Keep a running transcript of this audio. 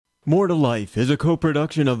More to Life is a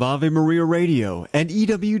co-production of Ave Maria Radio and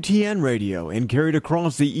EWTN Radio and carried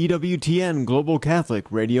across the EWTN Global Catholic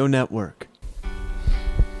Radio Network.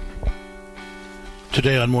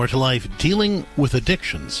 Today on More to Life, dealing with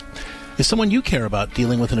addictions. Is someone you care about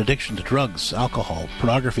dealing with an addiction to drugs, alcohol,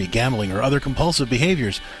 pornography, gambling, or other compulsive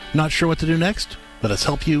behaviors? Not sure what to do next? Let us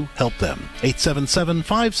help you help them.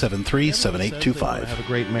 877-573-7825. Have a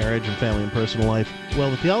great marriage and family and personal life.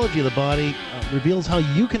 Well, the Theology of the Body reveals how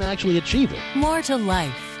you can actually achieve it. More to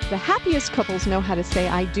Life. The happiest couples know how to say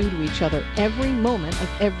I do to each other every moment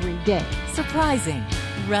of every day. Surprising,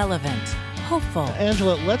 relevant, hopeful.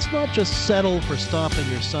 Angela, let's not just settle for stopping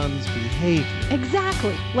your son's behavior.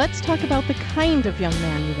 Exactly. Let's talk about the kind of young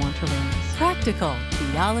man you want to raise. Practical,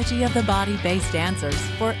 Theology of the Body-based answers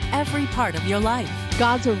for every part of your life.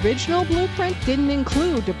 God's original blueprint didn't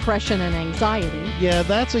include depression and anxiety. Yeah,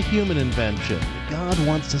 that's a human invention. God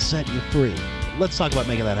wants to set you free. Let's talk about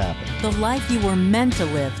making that happen. The life you were meant to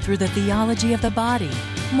live through the Theology of the Body.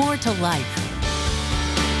 More to Life.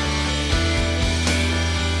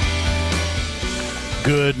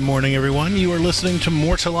 Good morning, everyone. You are listening to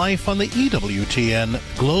More to Life on the EWTN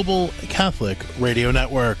Global Catholic Radio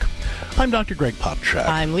Network. I'm Dr. Greg Popchak.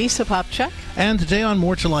 I'm Lisa Popchak. And today on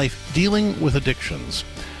More to Life, dealing with addictions.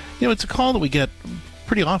 You know, it's a call that we get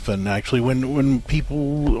pretty often, actually, when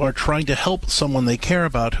people are trying to help someone they care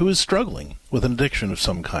about who is struggling with an addiction of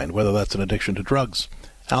some kind, whether that's an addiction to drugs,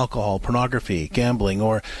 alcohol, pornography, gambling,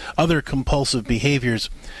 or other compulsive behaviors.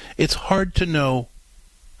 It's hard to know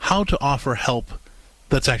how to offer help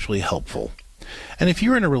that's actually helpful. And if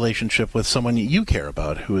you're in a relationship with someone you care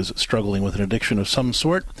about who is struggling with an addiction of some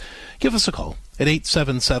sort, give us a call at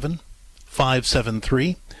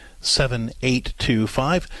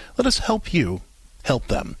 877-573-7825. Let us help you help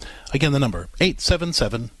them. Again, the number,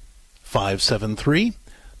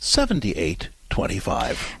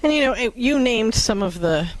 877-573-7825. And, you know, you named some of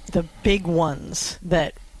the big ones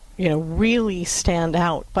that, you know, really stand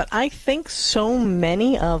out. But I think so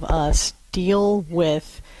many of us deal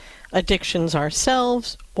with addictions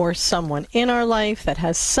ourselves or someone in our life that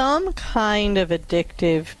has some kind of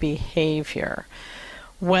addictive behavior,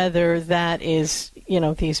 whether that is, you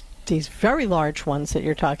know, these very large ones that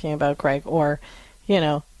you're talking about, Greg, or, you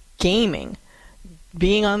know, gaming,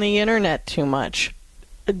 being on the internet too much,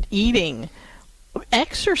 eating,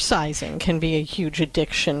 exercising can be a huge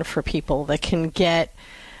addiction for people that can get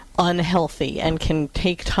unhealthy and can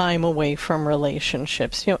take time away from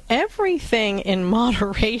relationships. You know, everything in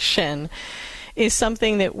moderation is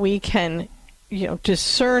something that we can, you know,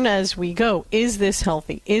 discern as we go. Is this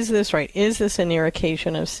healthy? Is this right? Is this a near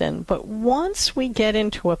occasion of sin? But once we get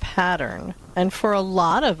into a pattern, and for a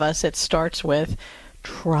lot of us it starts with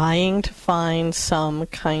trying to find some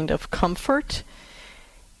kind of comfort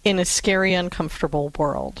in a scary, uncomfortable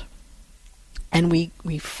world. And we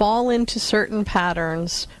fall into certain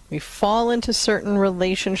patterns, we fall into certain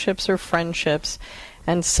relationships or friendships,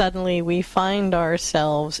 and suddenly we find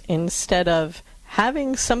ourselves, instead of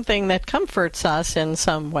having something that comforts us in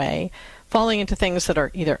some way, falling into things that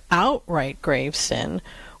are either outright grave sin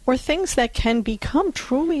or things that can become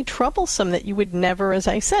truly troublesome that you would never, as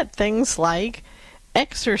I said, things like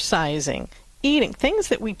exercising, eating, things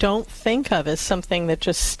that we don't think of as something that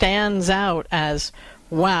just stands out as,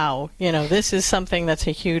 wow, you know, this is something that's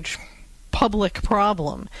a huge public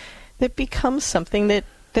problem, that becomes something that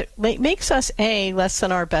makes us, A, less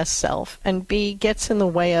than our best self, and B, gets in the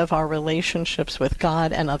way of our relationships with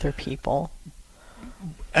God and other people.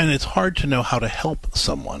 And it's hard to know how to help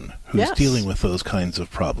someone who's dealing with those kinds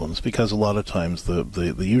of problems, because a lot of times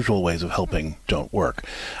the usual ways of helping don't work.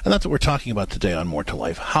 And that's what we're talking about today on More to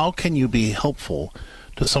Life. How can you be helpful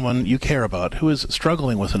to someone you care about who is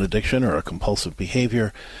struggling with an addiction or a compulsive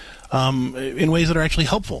behavior in ways that are actually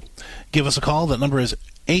helpful? Give us a call. That number is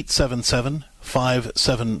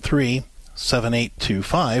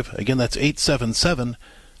 877-573-7825. Again, that's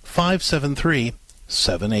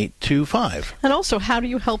 877-573-7825. And also, how do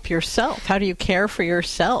you help yourself? How do you care for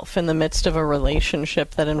yourself in the midst of a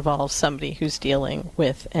relationship that involves somebody who's dealing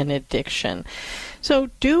with an addiction? So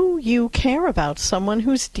do you care about someone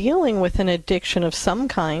who's dealing with an addiction of some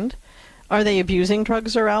kind? Are they abusing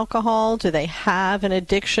drugs or alcohol? Do they have an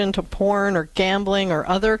addiction to porn or gambling or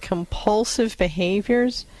other compulsive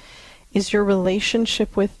behaviors? Is your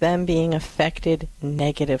relationship with them being affected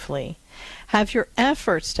negatively? Have your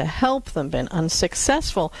efforts to help them been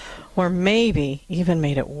unsuccessful, or maybe even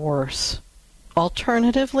made it worse?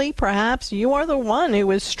 Alternatively, perhaps you are the one who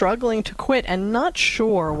is struggling to quit and not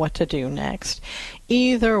sure what to do next.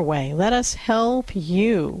 Either way, let us help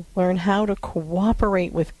you learn how to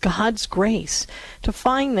cooperate with God's grace to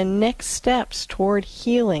find the next steps toward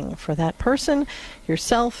healing for that person,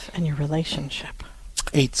 yourself, and your relationship.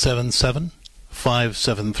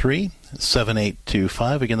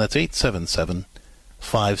 877-573-7825. Again, that's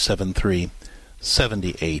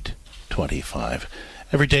 877-573-7825.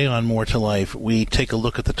 Every day on More to Life, we take a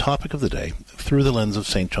look at the topic of the day through the lens of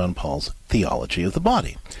St. John Paul's Theology of the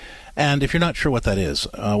Body. And if you're not sure what that is,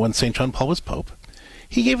 when St. John Paul was Pope,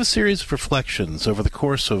 he gave a series of reflections over the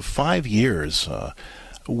course of 5 years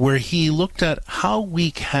where he looked at how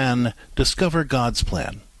we can discover God's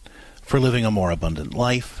plan for living a more abundant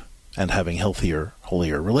life and having healthier,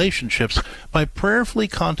 holier relationships by prayerfully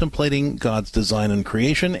contemplating God's design and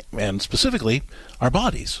creation, and specifically our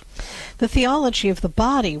bodies. The theology of the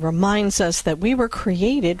body reminds us that we were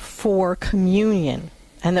created for communion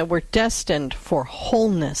and that we're destined for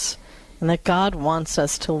wholeness and that God wants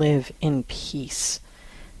us to live in peace.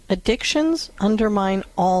 Addictions undermine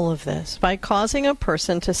all of this by causing a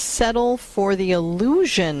person to settle for the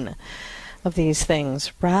illusion of these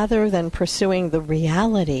things rather than pursuing the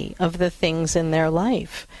reality of the things in their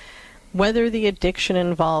life. Whether the addiction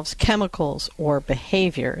involves chemicals or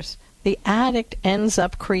behaviors, the addict ends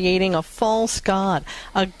up creating a false god,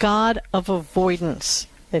 a god of avoidance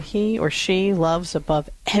that he or she loves above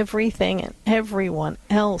everything and everyone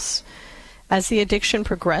else. As the addiction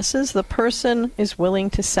progresses, the person is willing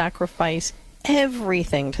to sacrifice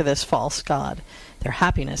everything to this false god, their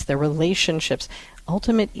happiness, their relationships,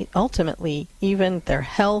 ultimately even their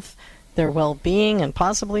health, their well-being, and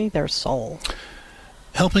possibly their soul.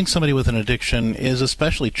 Helping somebody with an addiction is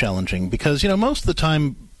especially challenging because, most of the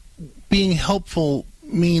time being helpful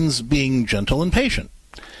means being gentle and patient,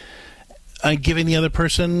 giving the other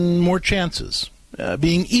person more chances,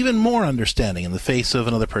 being even more understanding in the face of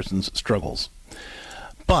another person's struggles.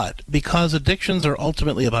 But because addictions are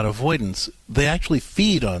ultimately about avoidance, they actually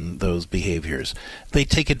feed on those behaviors. They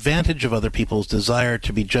take advantage of other people's desire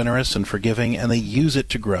to be generous and forgiving, and they use it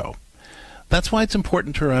to grow. That's why it's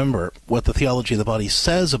important to remember what the Theology of the Body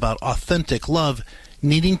says about authentic love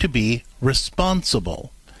needing to be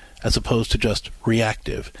responsible, as opposed to just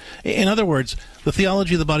reactive. In other words, the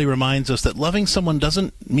Theology of the Body reminds us that loving someone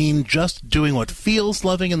doesn't mean just doing what feels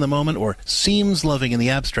loving in the moment or seems loving in the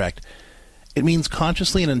abstract. It means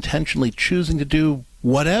consciously and intentionally choosing to do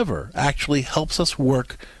whatever actually helps us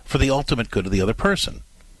work for the ultimate good of the other person.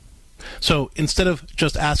 So instead of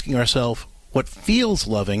just asking ourselves what feels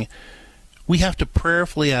loving, we have to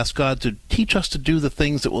prayerfully ask God to teach us to do the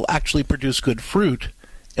things that will actually produce good fruit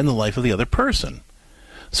in the life of the other person.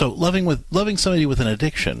 So loving somebody with an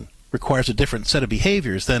addiction requires a different set of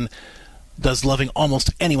behaviors than does loving almost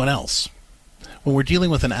anyone else. When we're dealing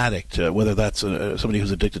with an addict, whether that's somebody who's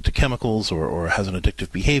addicted to chemicals or has an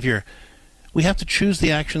addictive behavior, we have to choose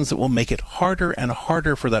the actions that will make it harder and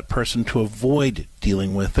harder for that person to avoid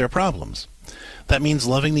dealing with their problems. That means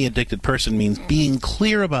loving the addicted person means being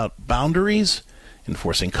clear about boundaries,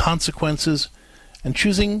 enforcing consequences, and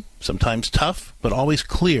choosing, sometimes tough, but always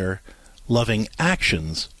clear, loving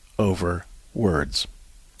actions over words.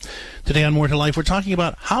 Today on More to Life, we're talking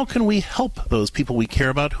about how can we help those people we care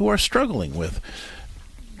about who are struggling with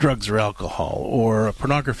drugs or alcohol or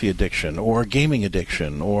pornography addiction or gaming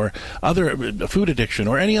addiction or other food addiction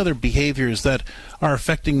or any other behaviors that are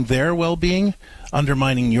affecting their well-being,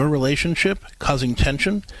 undermining your relationship, causing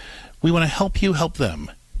tension. We want to help you help them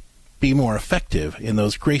be more effective in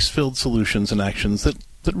those grace-filled solutions and actions that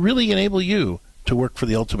really enable you to work for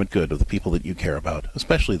the ultimate good of the people that you care about,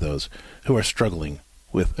 especially those who are struggling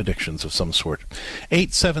with addictions of some sort.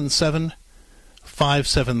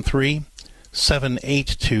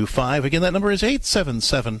 877-573-7825. Again, that number is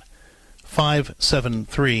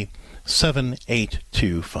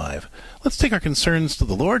 877-573-7825. Let's take our concerns to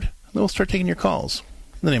the Lord, and then we'll start taking your calls.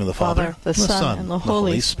 In the name of the Father, the Son, and the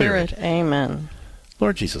Holy Spirit. Amen.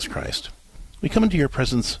 Lord Jesus Christ, we come into your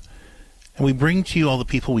presence and we bring to you all the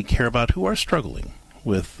people we care about who are struggling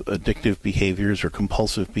with addictive behaviors or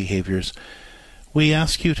compulsive behaviors. We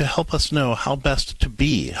ask you to help us know how best to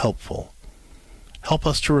be helpful. Help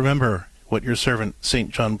us to remember what your servant St.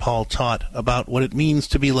 John Paul taught about what it means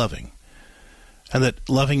to be loving, and that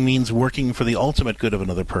loving means working for the ultimate good of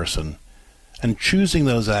another person and choosing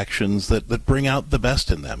those actions that bring out the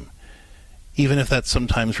best in them, even if that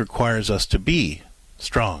sometimes requires us to be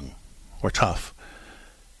strong or tough.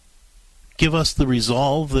 Give us the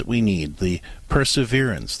resolve that we need, the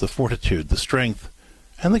perseverance, the fortitude, the strength,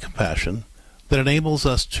 and the compassion that enables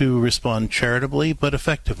us to respond charitably but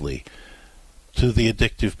effectively to the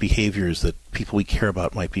addictive behaviors that people we care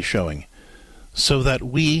about might be showing, so that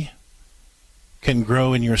we can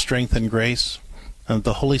grow in your strength and grace, and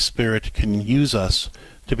the Holy Spirit can use us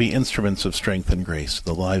to be instruments of strength and grace in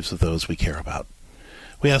the lives of those we care about.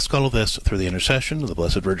 We ask all of this through the intercession of the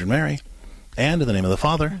Blessed Virgin Mary, and in the name of the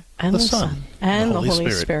Father, and the Son, and the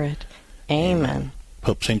Holy Spirit. Amen.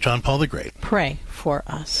 Pope St. John Paul the Great. Pray for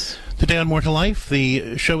us. Today on More to Life,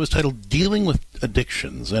 the show is titled Dealing with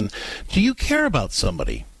Addictions. And do you care about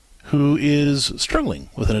somebody who is struggling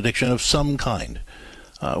with an addiction of some kind?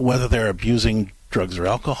 Whether they're abusing drugs or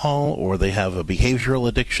alcohol, or they have a behavioral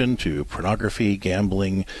addiction to pornography,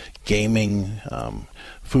 gambling, gaming,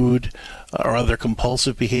 food, or other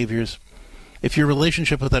compulsive behaviors. If your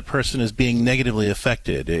relationship with that person is being negatively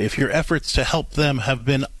affected, if your efforts to help them have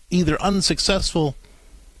been either unsuccessful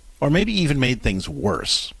or maybe even made things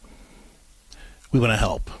worse, we want to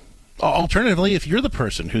help. Alternatively, if you're the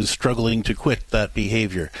person who's struggling to quit that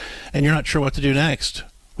behavior and you're not sure what to do next,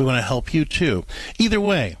 we want to help you too. Either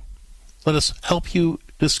way, let us help you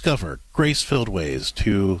discover grace-filled ways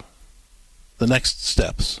to the next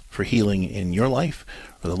steps for healing in your life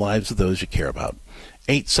or the lives of those you care about.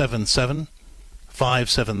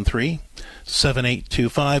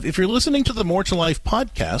 877-573-7825. If you're listening to the More to Life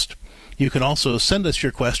podcast, you can also send us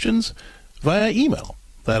your questions via email.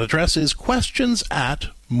 That address is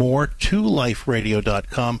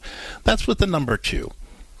questions@more2liferadio.com. That's with the number 2.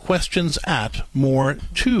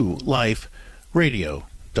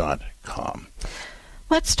 questions@more2liferadio.com.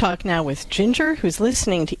 Let's talk now with Ginger, who's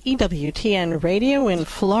listening to EWTN Radio in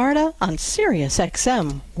Florida on Sirius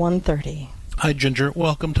XM 130. Hi, Ginger.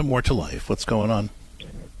 Welcome to More to Life. What's going on?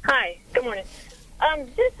 Hi. Good morning.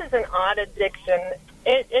 This is an odd addiction.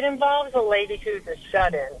 It involves a lady who's a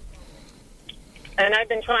shut-in. And I've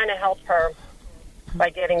been trying to help her by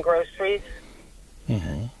getting groceries.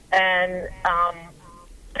 Mm-hmm. And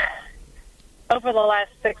over the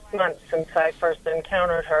last 6 months since I first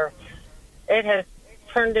encountered her, it has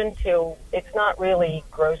turned into, it's not really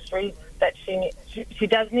groceries that she needs. She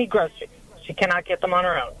does need groceries. She cannot get them on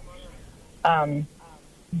her own.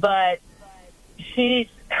 But she's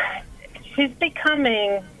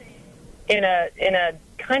becoming in a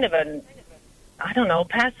kind of a, I don't know,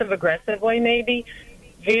 passive-aggressive way maybe,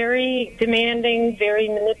 very demanding, very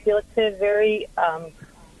manipulative, very,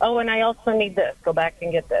 oh, and I also need this, go back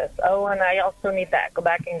and get this. Oh, and I also need that, go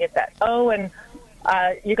back and get that. Oh, and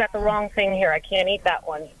you got the wrong thing here, I can't eat that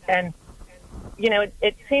one. And, you know,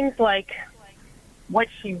 it seems like what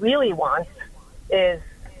she really wants is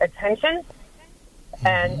attention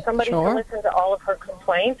and somebody to listen to all of her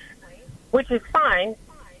complaints, which is fine,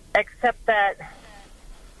 except that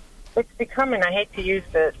it's becoming, I hate to use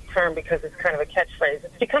the term because it's kind of a catchphrase,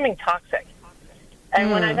 it's becoming toxic. And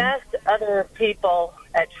when I've asked other people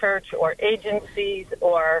at church or agencies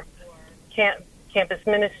or campus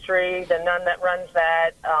ministry, the nun that runs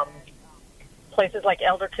that, places like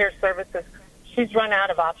elder care services, she's run out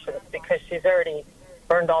of options because she's already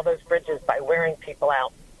burned all those bridges by wearing people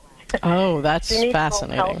out. Oh, that's she needs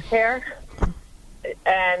fascinating. Home health care,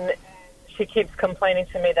 and she keeps complaining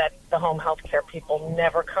to me that the home health care people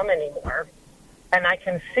never come anymore. And I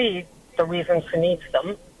can see the reason she needs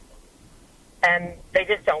them, and they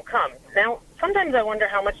just don't come. Now, sometimes I wonder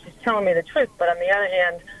how much she's telling me the truth, but on the other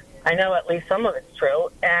hand, I know at least some of it's true.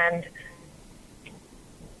 And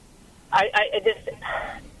I just,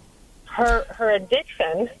 her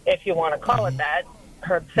addiction, if you want to call it that,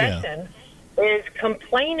 her obsession, is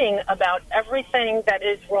complaining about everything that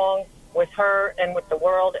is wrong with her and with the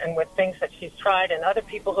world and with things that she's tried and other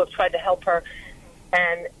people who have tried to help her.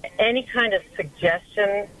 And any kind of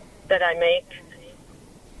suggestion that I make,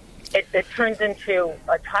 it turns into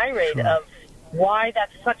a tirade of why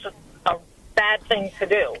that's such a bad thing to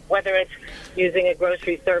do, whether it's using a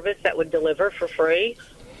grocery service that would deliver for free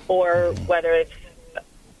or whether it's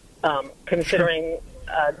considering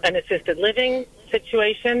an assisted living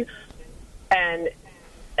situation and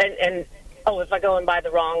oh, if I go and buy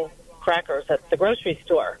the wrong crackers at the grocery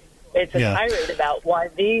store. It's a tirade about why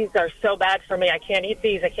these are so bad for me. I can't eat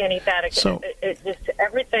these. I can't eat that. It just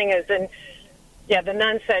everything is in. Yeah, the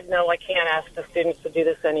nun said, no, I can't ask the students to do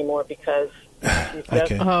this anymore because she's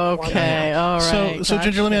just all right. So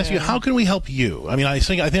Ginger, let me ask you, how can we help you? I mean, I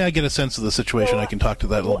think I get a sense of the situation. I can talk to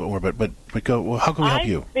that a little bit more, but go. Well, how can we help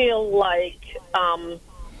you? I feel like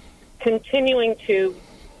continuing to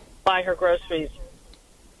buy her groceries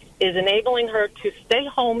is enabling her to stay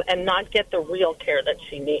home and not get the real care that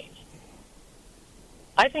she needs.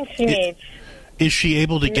 I think she needs. Is she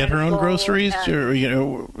able to get her own groceries? Or, you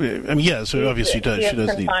know, I mean, yeah. So obviously, she does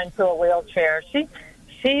need. Confined to a wheelchair.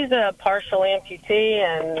 She's a partial amputee,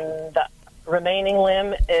 and the remaining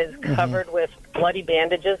limb is covered with bloody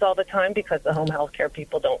bandages all the time because the home health care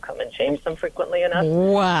people don't come and change them frequently enough.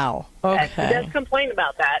 Wow. Okay. And she does complain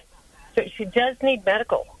about that. So she does need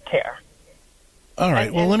medical care. All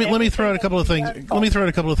right. Well, let me throw out a couple of things. Let me throw out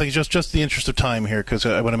a couple of things, just in the interest of time here, because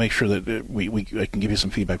I want to make sure that I can give you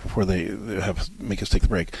some feedback before they make us take the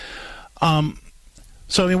break.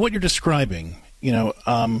 So, I mean, what you're describing,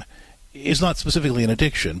 is not specifically an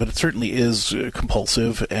addiction, but it certainly is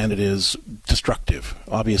compulsive and it is destructive.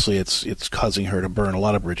 Obviously, it's causing her to burn a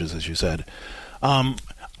lot of bridges, as you said.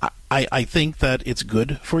 I think that it's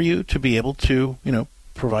good for you to be able to,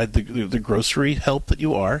 provide the grocery help that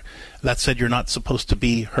you are. That said, you're not supposed to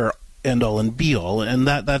be her end-all and be-all, and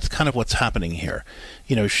that's kind of what's happening here.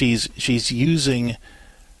 She's using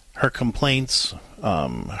her complaints,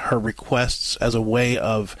 her requests as a way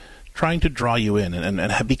of trying to draw you in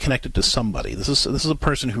and be connected to somebody. This is a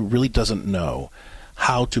person who really doesn't know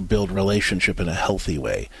how to build relationship in a healthy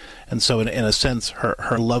way. And so in a sense,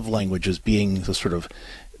 her love language is being the sort of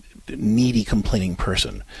needy, complaining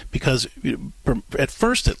person. Because at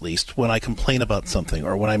first, at least, when I complain about something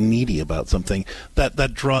or when I'm needy about something,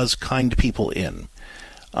 that draws kind people in.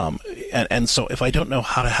 And so if I don't know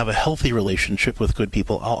how to have a healthy relationship with good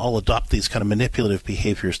people, I'll adopt these kind of manipulative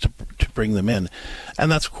behaviors to bring them in. And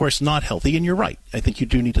that's, of course, not healthy. And you're right. I think you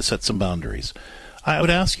do need to set some boundaries. I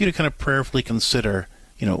would ask you to kind of prayerfully consider,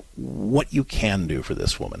 what you can do for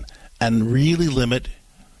this woman and really limit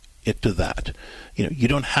it to that. You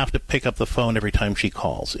don't have to pick up the phone every time she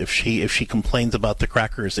calls. If she complains about the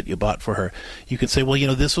crackers that you bought for her, you can say, well,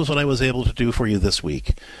 this was what I was able to do for you this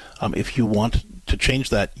week. If you want to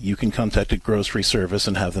change that, you can contact a grocery service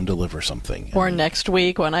and have them deliver something. Or next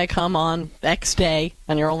week when I come on X day,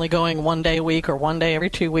 and you're only going 1 day a week or 1 day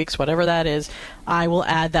every 2 weeks, whatever that is, I will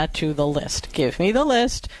add that to the list. Give me the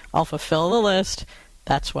list. I'll fulfill the list.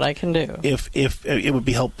 That's what I can do. If it would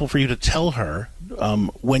be helpful for you to tell her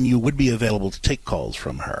when you would be available to take calls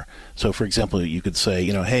from her. So, for example, you could say,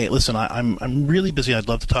 hey, listen, I'm really busy. I'd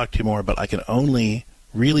love to talk to you more, but I can only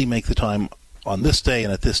really make the time on this day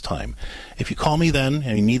and at this time. If you call me then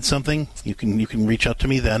and you need something, you can reach out to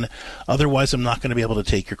me then. Otherwise, I'm not going to be able to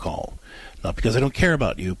take your call. Not because I don't care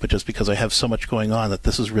about you, but just because I have so much going on that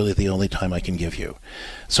this is really the only time I can give you.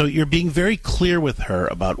 So you're being very clear with her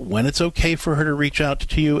about when it's okay for her to reach out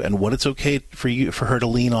to you and what it's okay for her to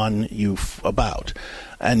lean on you about.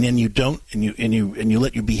 And then you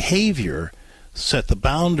let your behavior set the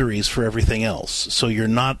boundaries for everything else. So you're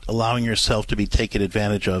not allowing yourself to be taken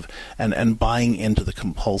advantage of and buying into the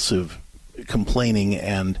compulsive, complaining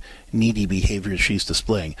and needy behavior she's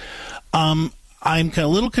displaying. I'm a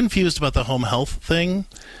little confused about the home health thing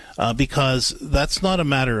because that's not a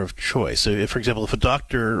matter of choice. So for example, if a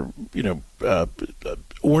doctor,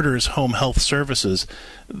 orders home health services,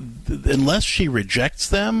 unless she rejects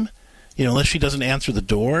them, unless she doesn't answer the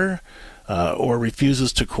door or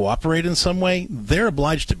refuses to cooperate in some way, they're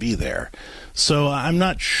obliged to be there. So I'm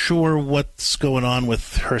not sure what's going on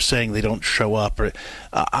with her saying they don't show up. Or,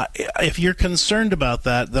 if you're concerned about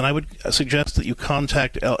that, then I would suggest that you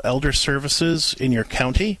contact elder services in your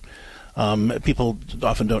county. People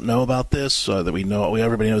often don't know about this.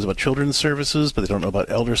 Everybody knows about children's services, but they don't know about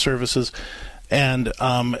elder services. And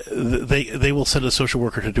they will send a social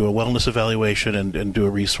worker to do a wellness evaluation and do a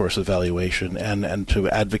resource evaluation and to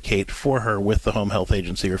advocate for her with the home health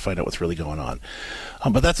agency or find out what's really going on.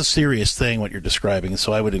 But that's a serious thing, what you're describing,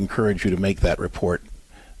 so I would encourage you to make that report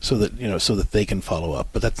so that they can follow up.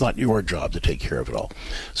 But that's not your job to take care of it all.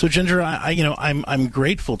 So Ginger, I'm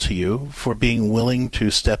grateful to you for being willing to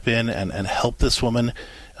step in and help this woman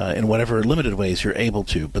in whatever limited ways you're able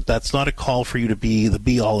to. But that's not a call for you to be the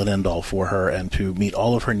be-all and end-all for her and to meet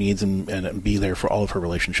all of her needs and be there for all of her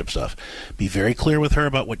relationship stuff. Be very clear with her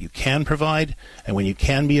about what you can provide and when you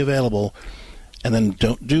can be available, and then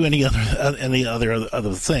don't do any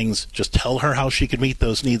other things. Just tell her how she could meet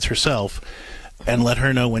those needs herself and let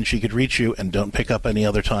her know when she could reach you, and don't pick up any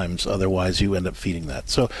other times. Otherwise, you end up feeding that.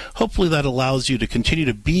 So hopefully that allows you to continue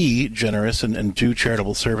to be generous and do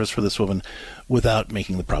charitable service for this woman without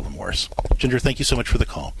making the problem worse. Ginger, thank you so much for the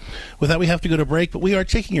call. With that, we have to go to break, but we are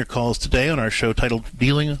taking your calls today on our show titled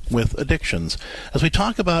Dealing with Addictions, as we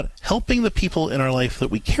talk about helping the people in our life that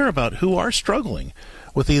we care about who are struggling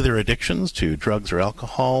with either addictions to drugs or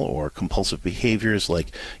alcohol or compulsive behaviors like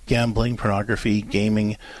gambling, pornography,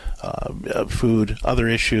 gaming, food, other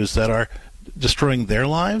issues that are destroying their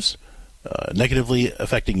lives, negatively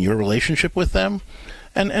affecting your relationship with them,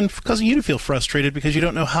 and causing you to feel frustrated because you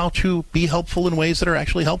don't know how to be helpful in ways that are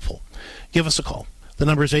actually helpful. Give us a call. The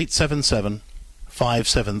number is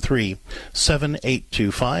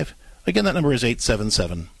 877-573-7825. Again, that number is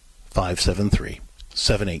 877-573-7825.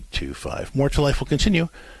 877-573-7825. More to Life will continue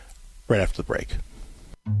right after the break.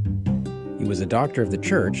 He was a doctor of the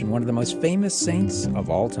church and one of the most famous saints of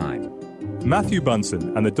all time. Matthew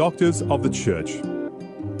Bunson and the Doctors of the Church.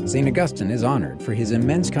 St. Augustine is honored for his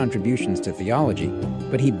immense contributions to theology,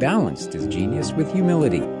 but he balanced his genius with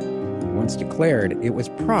humility. He once declared it was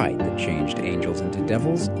pride that changed angels into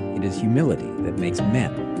devils. It is humility that makes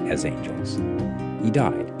men as angels. He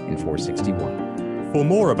died in 461. For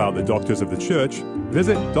more about the Doctors of the Church,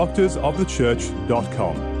 visit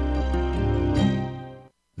doctorsofthechurch.com.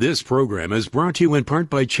 This program is brought to you in part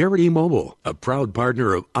by Charity Mobile, a proud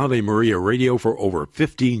partner of Ave Maria Radio for over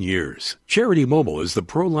 15 years. Charity Mobile is the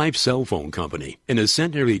pro-life cell phone company and has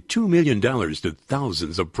sent nearly $2 million to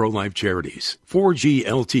thousands of pro-life charities. 4G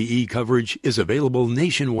LTE coverage is available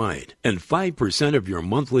nationwide, and 5% of your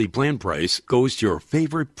monthly plan price goes to your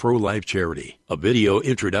favorite pro-life charity. A video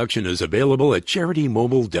introduction is available at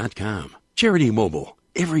CharityMobile.com. Charity Mobile,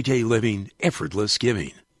 everyday living, effortless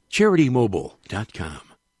giving. CharityMobile.com.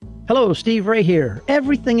 Hello, Steve Ray here.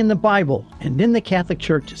 Everything in the Bible and in the Catholic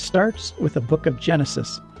Church starts with the book of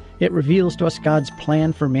Genesis. It reveals to us God's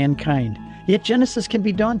plan for mankind. Yet Genesis can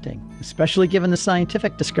be daunting, especially given the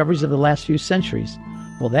scientific discoveries of the last few centuries.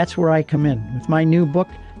 Well, that's where I come in with my new book,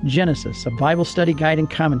 Genesis, a Bible study guide and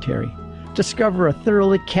commentary. Discover a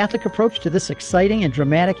thoroughly Catholic approach to this exciting and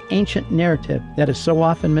dramatic ancient narrative that is so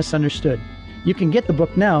often misunderstood. You can get the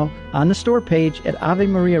book now on the store page at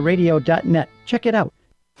AveMariaRadio.net. Check it out.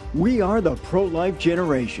 We are the pro-life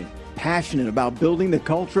generation, passionate about building the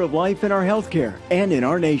culture of life in our healthcare and in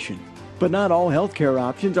our nation. But not all healthcare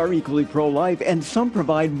options are equally pro-life, and some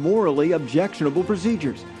provide morally objectionable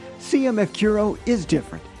procedures. CMF Curo is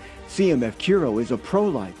different. CMF Curo is a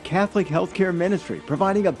pro-life Catholic healthcare ministry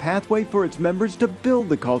providing a pathway for its members to build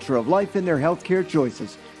the culture of life in their healthcare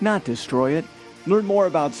choices, not destroy it. Learn more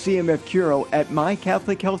about CMF Curo at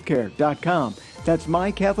mycatholichealthcare.com. That's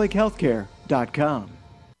mycatholichealthcare.com.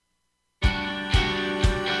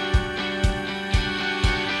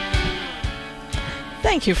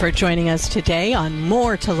 Thank you for joining us today on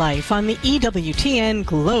More to Life on the EWTN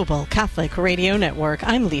Global Catholic Radio Network.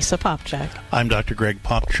 I'm Lisa Popchak. I'm Dr. Greg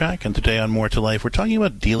Popchak, and today on More to Life, we're talking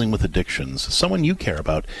about dealing with addictions. Someone you care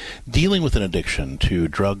about dealing with an addiction to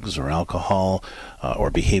drugs or alcohol or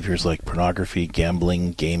behaviors like pornography,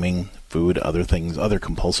 gambling, gaming, food, other things, other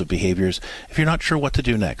compulsive behaviors. If you're not sure what to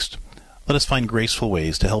do next, let us find graceful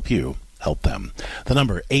ways to help you help them. The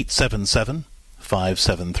number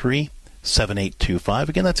 877-573-7825.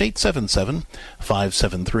 Again, that's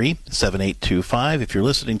 877-573-7825. If you're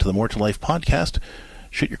listening to the More to Life podcast,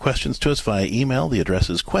 shoot your questions to us via email. The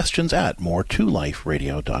address is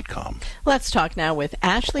questions@more2liferadio.com. Let's talk now with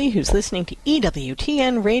Ashley, who's listening to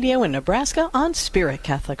EWTN Radio in Nebraska on Spirit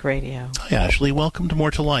Catholic Radio. Hi, Ashley. Welcome to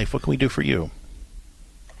More to Life. What can we do for you?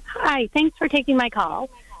 Hi. Thanks for taking my call.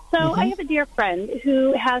 So I have a dear friend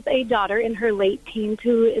who has a daughter in her late teens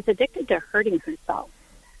who is addicted to hurting herself.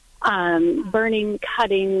 Burning,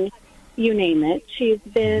 cutting, you name it. She's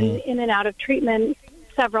been in and out of treatment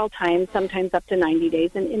several times, sometimes up to 90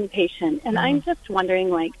 days, and inpatient. And I'm just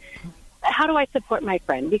wondering, how do I support my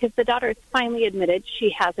friend? Because the daughter has finally admitted she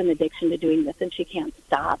has an addiction to doing this and she can't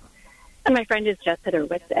stop. And my friend is just at her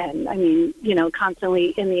wit's end. I mean, constantly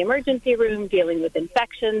in the emergency room, dealing with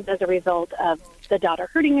infections as a result of the daughter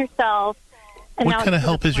hurting herself. And what kind of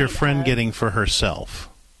help is your friend getting for herself?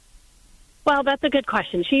 Well, that's a good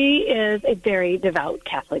question. She is a very devout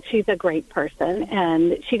Catholic. She's a great person,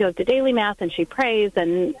 and she goes to daily Mass, and she prays,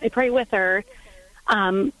 and I pray with her.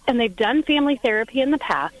 And they've done family therapy in the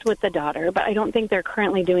past with the daughter, but I don't think they're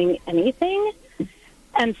currently doing anything.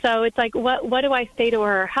 And so it's like, what do I say to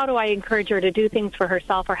her? How do I encourage her to do things for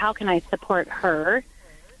herself, or how can I support her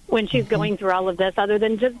when she's going through all of this, other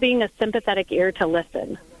than just being a sympathetic ear to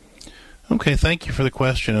listen? Okay, thank you for the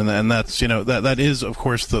question, and that's that is of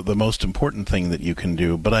course the most important thing that you can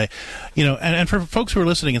do. But and for folks who are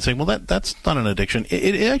listening and saying, well, that's not an addiction.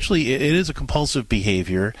 It actually is a compulsive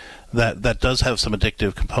behavior that does have some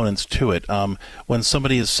addictive components to it. When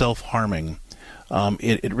somebody is self-harming,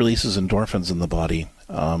 it releases endorphins in the body,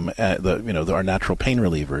 our natural pain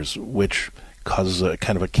relievers, which causes a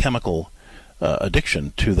kind of a chemical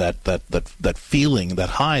addiction to that feeling,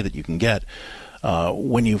 that high that you can get.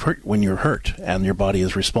 When you're hurt, and your body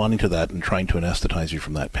is responding to that and trying to anesthetize you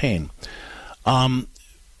from that pain. I'm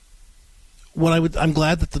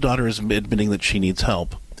glad that the daughter is admitting that she needs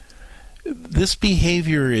help. This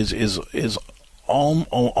behavior is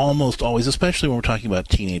almost always, especially when we're talking about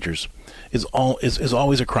teenagers, is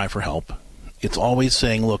always a cry for help. It's always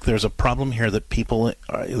saying, look, there's a problem here that people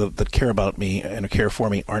that care about me and care for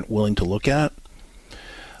me aren't willing to look at.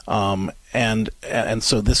 And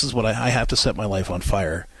so this is what I have to set my life on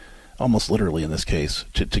fire, almost literally in this case,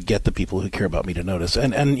 to get the people who care about me to notice.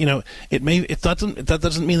 And that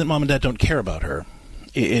doesn't mean that mom and dad don't care about her.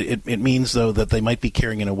 It means, though, that they might be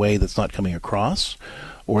caring in a way that's not coming across,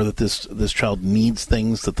 or that this child needs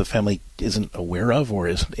things that the family isn't aware of or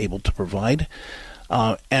isn't able to provide.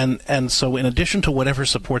 And so in addition to whatever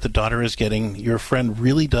support the daughter is getting, your friend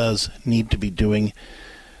really does need to be doing,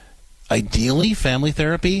 ideally, family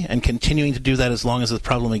therapy, and continuing to do that as long as this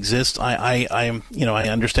problem exists. I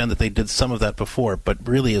understand that they did some of that before, but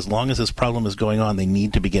really, as long as this problem is going on, they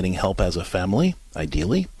need to be getting help as a family,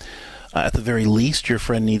 ideally. At the very least, your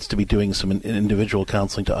friend needs to be doing some individual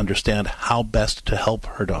counseling to understand how best to help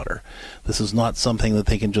her daughter. This is not something that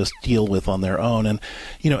they can just deal with on their own. And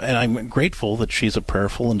I'm grateful that she's a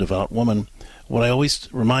prayerful and devout woman. What I always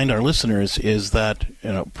remind our listeners is that,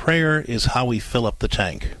 prayer is how we fill up the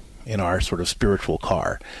tank in our sort of spiritual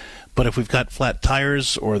car. But if we've got flat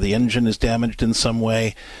tires or the engine is damaged in some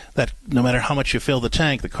way, that no matter how much you fill the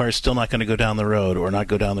tank, the car is still not going to go down the road, or not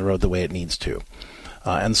go down the road the way it needs to.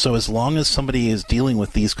 And so as long as somebody is dealing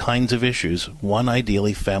with these kinds of issues,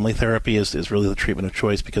 ideally, family therapy is really the treatment of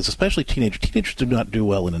choice, because especially teenagers do not do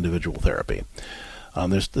well in individual therapy.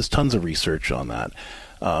 There's tons of research on that.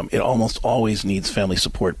 It almost always needs family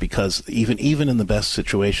support, because even in the best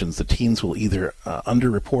situations, the teens will either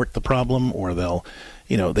underreport the problem, or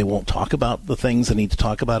they won't talk about the things they need to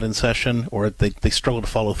talk about in session, or they struggle to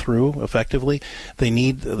follow through effectively. They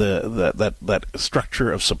need that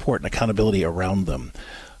structure of support and accountability around them.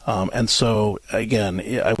 And so, again,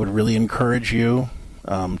 I would really encourage you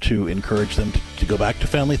to encourage them to go back to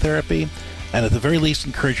family therapy, and at the very least,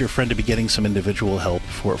 encourage your friend to be getting some individual help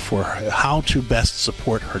for how to best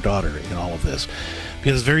support her daughter in all of this.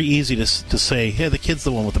 Because it's very easy to say, hey, the kid's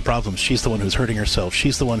the one with the problems. She's the one who's hurting herself.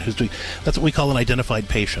 She's the one who's doing... That's what we call an identified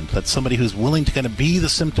patient. That's somebody who's willing to kind of be the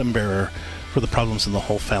symptom bearer for the problems in the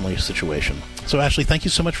whole family situation. So, Ashley, thank you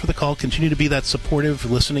so much for the call. Continue to be that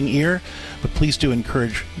supportive listening ear, but please do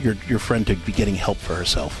encourage your friend to be getting help for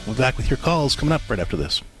herself. We'll be back with your calls coming up right after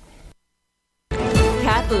this.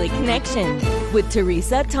 Catholic Connection with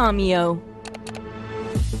Teresa Tomeo.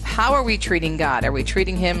 How are we treating God? Are we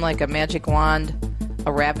treating him like a magic wand,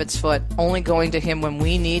 a rabbit's foot, only going to him when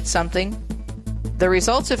we need something? The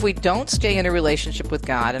results if we don't stay in a relationship with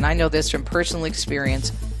God, and I know this from personal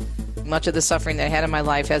experience, much of the suffering that I had in my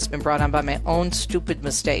life has been brought on by my own stupid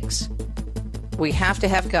mistakes. We have to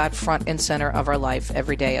have God front and center of our life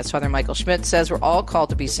every day. As Father Michael Schmidt says, we're all called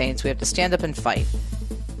to be saints. We have to stand up and fight.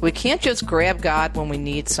 We can't just grab God when we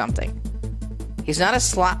need something. He's not a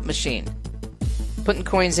slot machine, putting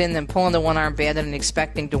coins in, then pulling the one-arm bandit and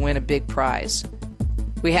expecting to win a big prize.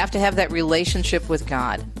 We have to have that relationship with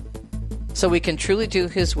God so we can truly do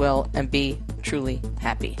his will and be truly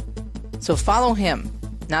happy. So follow him,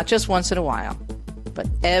 not just once in a while, but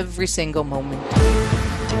every single moment.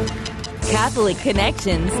 Catholic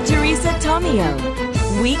Connections, Teresa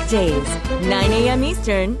Tomeo. Weekdays, 9 a.m.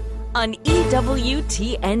 Eastern on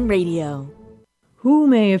EWTN Radio. Who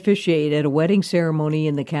may officiate at a wedding ceremony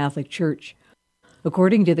in the Catholic Church?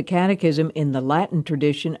 According to the Catechism, in the Latin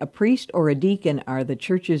tradition, a priest or a deacon are the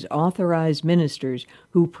Church's authorized ministers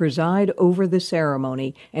who preside over the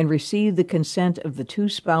ceremony and receive the consent of the two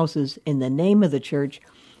spouses in the name of the Church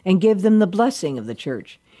and give them the blessing of the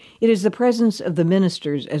Church. It is the presence of the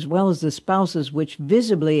ministers as well as the spouses which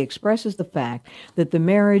visibly expresses the fact that the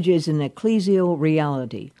marriage is an ecclesial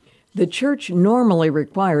reality. The Church normally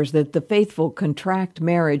requires that the faithful contract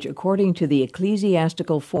marriage according to the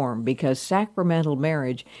ecclesiastical form because sacramental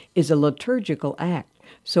marriage is a liturgical act,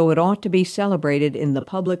 so it ought to be celebrated in the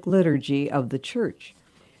public liturgy of the Church.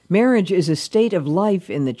 Marriage is a state of life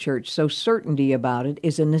in the Church, so certainty about it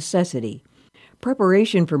is a necessity.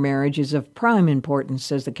 Preparation for marriage is of prime importance,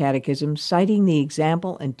 says the Catechism, citing the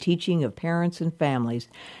example and teaching of parents and families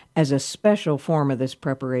as a special form of this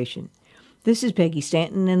preparation. This is Peggy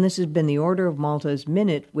Stanton, and this has been the Order of Malta's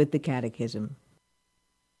Minute with the Catechism.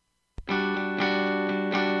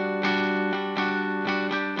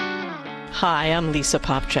 Hi, I'm Lisa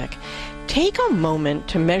Popchak. Take a moment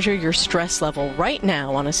to measure your stress level right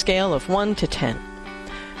now on a scale of 1 to 10.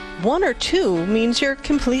 1 or 2 means you're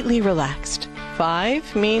completely relaxed.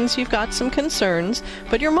 5 means you've got some concerns,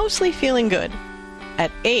 but you're mostly feeling good. At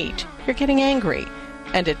 8, you're getting angry.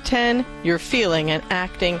 And at 10, you're feeling and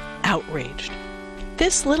acting outraged.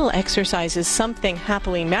 This little exercise is something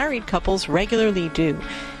happily married couples regularly do.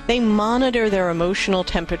 They monitor their emotional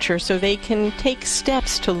temperature so they can take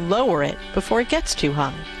steps to lower it before it gets too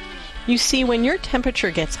high. You see, when your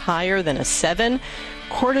temperature gets higher than a 7,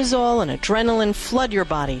 cortisol and adrenaline flood your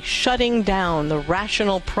body, shutting down the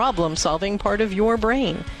rational problem-solving part of your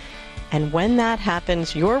brain. And when that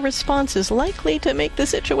happens, your response is likely to make the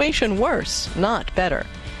situation worse, not better.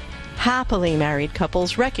 Happily married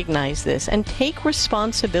couples recognize this and take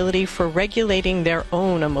responsibility for regulating their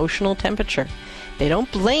own emotional temperature. They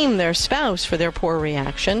don't blame their spouse for their poor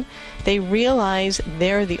reaction. They realize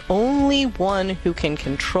they're the only one who can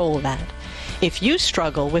control that. If you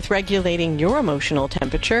struggle with regulating your emotional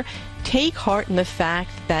temperature, take heart in the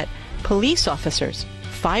fact that police officers,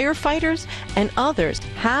 firefighters, and others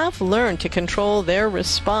have learned to control their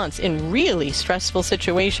response in really stressful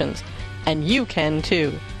situations. And you can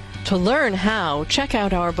too. To learn how, check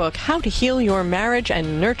out our book, How to Heal Your Marriage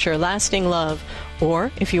and Nurture Lasting Love.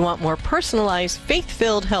 Or, if you want more personalized,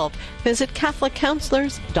 faith-filled help, visit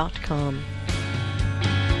CatholicCounselors.com.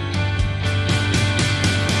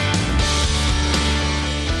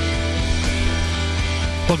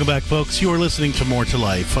 Welcome back, folks. You are listening to More to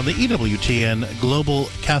Life on the EWTN Global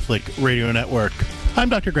Catholic Radio Network. I'm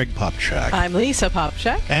Dr. Greg Popchak. I'm Lisa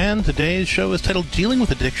Popchak. And today's show is titled Dealing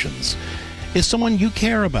with Addictions. Is someone you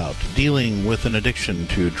care about dealing with an addiction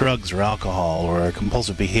to drugs or alcohol or a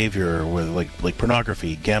compulsive behavior with like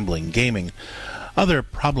pornography, gambling, gaming, other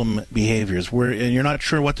problem behaviors and you're not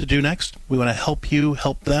sure what to do next? We want to help you,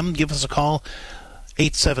 help them. Give us a call,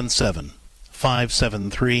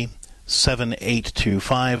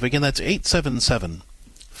 877-573-7825. Again, that's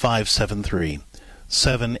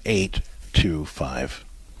 877-573-7825.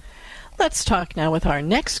 Let's talk now with our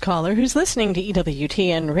next caller who's listening to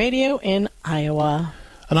EWTN Radio in Iowa.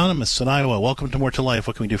 Anonymous in Iowa, welcome to More to Life.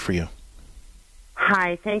 What can we do for you?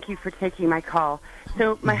 Hi, thank you for taking my call.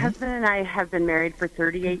 So my husband and I have been married for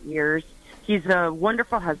 38 years. He's a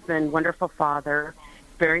wonderful husband, wonderful father,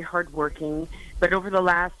 very hardworking. But over the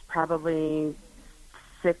last probably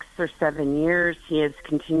 6 or 7 years, he has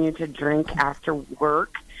continued to drink after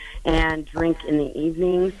work and drink in the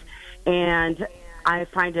evenings. And I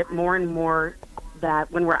find it more and more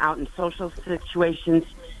that when we're out in social situations,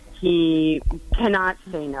 he cannot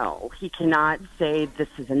say no. He cannot say this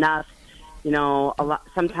is enough. You know,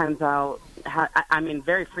 sometimes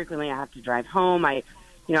very frequently I have to drive home. I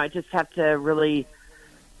just have to really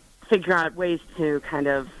figure out ways to kind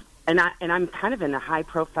of, and I'm kind of in a high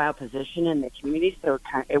profile position in the community, so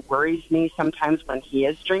it worries me sometimes when he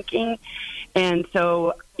is drinking. And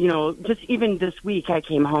so, just even this week I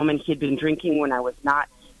came home and he had been drinking when I was not,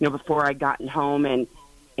 before I gotten home. And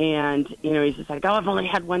he's just like, oh, I've only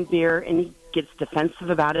had one beer. And he gets defensive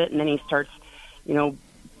about it. And then he starts,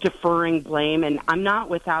 deferring blame. And I'm not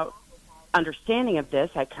without understanding of this.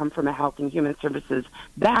 I come from a health and human services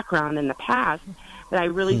background in the past, but I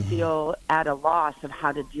really feel at a loss of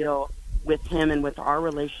how to deal with him and with our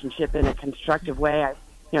relationship in a constructive way. I,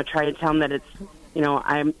 try to tell him that it's,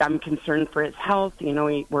 I'm concerned for his health.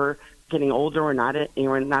 We're getting older. We're not as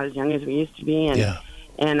young as we used to be.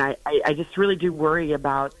 And I just really do worry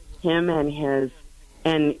about him and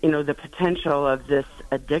the potential of this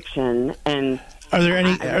addiction. And are there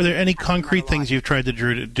any concrete things you've tried to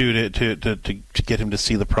do to get him to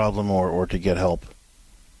see the problem or to get help?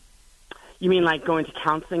 You mean like going to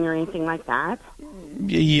counseling or anything like that?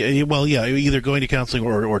 Yeah, well, yeah, either going to counseling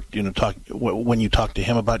or talk when you talk to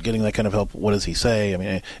him about getting that kind of help. What does he say? I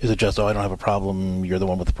mean, is it just, oh, I don't have a problem, you're the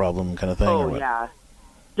one with the problem kind of thing? Oh, yeah,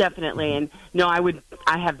 definitely. And no, I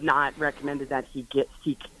have not recommended that he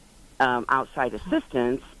seek outside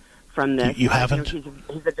assistance from this. You haven't? He's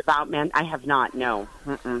a devout man. I have not. No.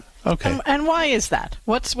 Mm-mm. Okay. And why is that?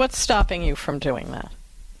 What's stopping you from doing that?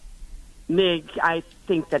 I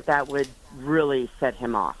think that would really set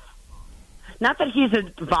him off. Not that he's a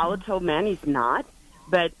volatile man, he's not.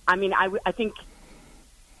 But, I mean, I think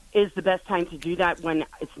is the best time to do that when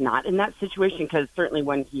it's not in that situation, because certainly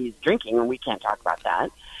when he's drinking, and we can't talk about that.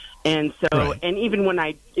 And so, right. And even when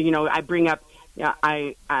I bring up,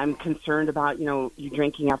 I'm concerned about, you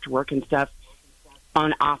drinking after work and stuff,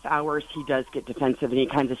 on off hours, he does get defensive and he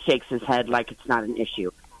kind of shakes his head like it's not an issue.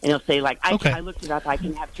 And he'll say, like, I looked it up, I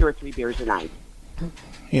can have 2 or 3 beers a night.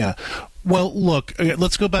 Yeah. Well, look,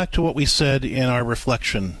 let's go back to what we said in our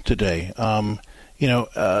reflection today.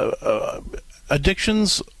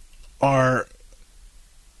 Addictions are,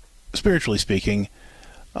 spiritually speaking,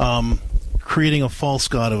 creating a false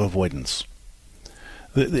god of avoidance.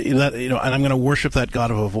 And I'm going to worship that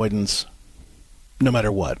god of avoidance no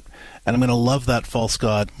matter what. And I'm going to love that false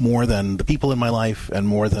god more than the people in my life and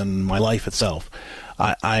more than my life itself.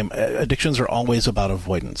 Addictions are always about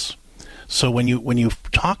avoidance. So when you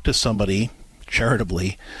talk to somebody,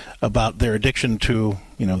 charitably about their addiction to,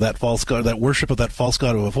 that false god, that worship of that false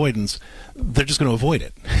god of avoidance, they're just going to avoid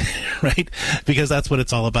it, right? Because that's what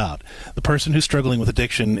it's all about. The person who's struggling with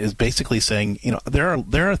addiction is basically saying, there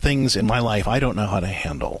are things in my life I don't know how to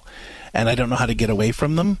handle, and I don't know how to get away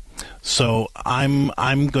from them. So I'm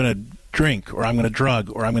going to drink, or I'm going to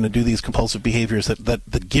drug, or I'm going to do these compulsive behaviors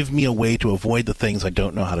that give me a way to avoid the things I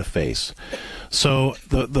don't know how to face. So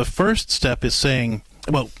the first step is saying,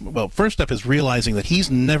 first step is realizing that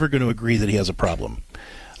he's never going to agree that he has a problem,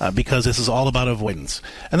 because this is all about avoidance.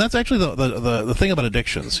 And that's actually the thing about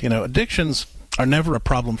addictions. Addictions are never a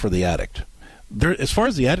problem for the addict. As far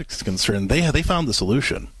as the addict is concerned, they found the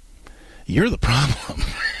solution. You're the problem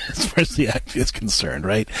as far as the addict is concerned,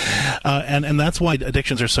 right? And that's why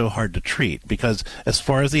addictions are so hard to treat, because as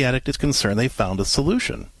far as the addict is concerned, they found a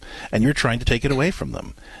solution, and you're trying to take it away from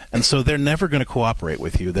them. And so they're never going to cooperate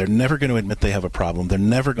with you. They're never going to admit they have a problem. They're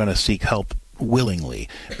never going to seek help willingly,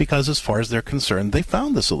 because as far as they're concerned, they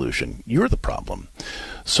found the solution. You're the problem.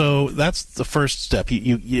 So that's the first step.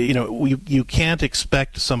 You can't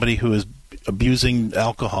expect somebody who is abusing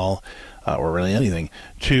alcohol or really anything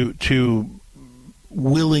to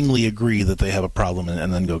willingly agree that they have a problem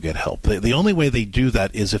and then go get help. The only way they do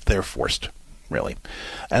that is if they're forced, really.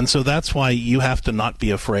 And so that's why you have to not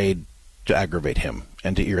be afraid to aggravate him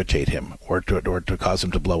and to irritate him, or to cause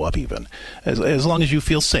him to blow up even. As long as you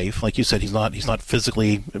feel safe, like you said, he's not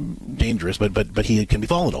physically dangerous, but he can be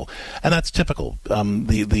volatile, and that's typical.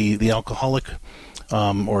 The alcoholic,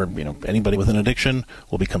 or anybody with an addiction,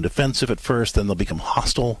 will become defensive at first, then they'll become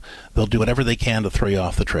hostile. They'll do whatever they can to throw you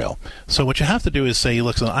off the trail. So what you have to do is say,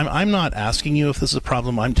 look, I'm not asking you if this is a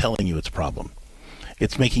problem. I'm telling you it's a problem.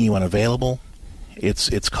 It's making you unavailable.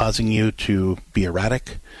 It's causing you to be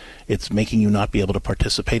erratic. It's making you not be able to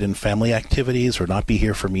participate in family activities or not be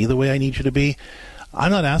here for me the way I need you to be.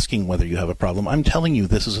 I'm not asking whether you have a problem. I'm telling you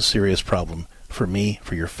this is a serious problem for me,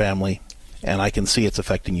 for your family, and I can see it's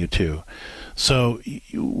affecting you too. So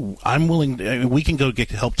I'm willing, we can go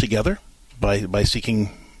get help together by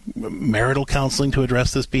seeking marital counseling to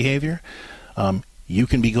address this behavior. You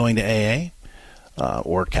can be going to AA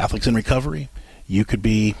or Catholics in Recovery. You could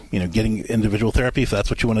be, getting individual therapy if that's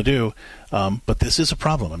what you want to do. But this is a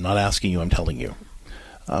problem. I'm not asking you, I'm telling you.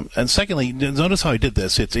 And secondly, notice how I did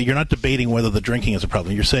this. You're not debating whether the drinking is a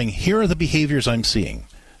problem. You're saying, here are the behaviors I'm seeing.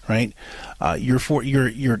 Right? You're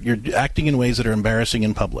acting in ways that are embarrassing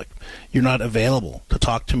in public. You're not available to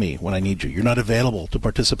talk to me when I need you. You're not available to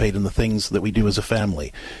participate in the things that we do as a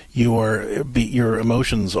family. Your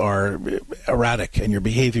emotions are erratic, and your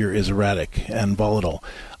behavior is erratic and volatile.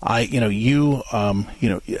 I'm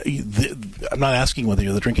not asking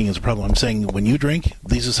whether the drinking is a problem. I'm saying when you drink,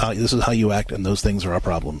 this is how you act, and those things are a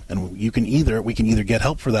problem. And we can either get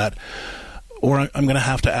help for that, or I'm going to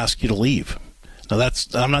have to ask you to leave. Now,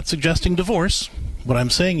 I'm not suggesting divorce. What I'm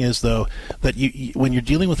saying is, though, that when you're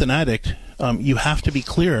dealing with an addict, you have to be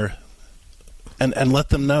clear and let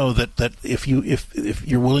them know that if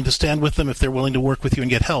you're willing to stand with them, if they're willing to work with you and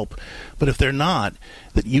get help, but if they're not,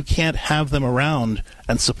 that you can't have them around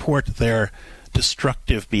and support their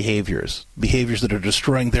destructive behaviors that are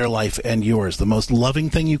destroying their life and yours. The most loving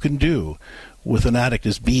thing you can do with an addict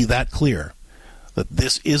is be that clear that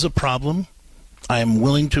this is a problem. I am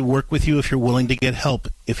willing to work with you if you're willing to get help.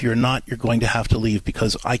 If you're not, you're going to have to leave,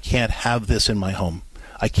 because I can't have this in my home.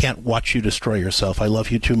 I can't watch you destroy yourself. I love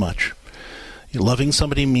you too much. Loving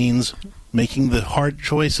somebody means making the hard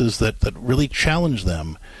choices that really challenge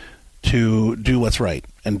them to do what's right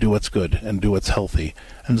and do what's good and do what's healthy.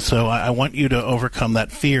 And so I want you to overcome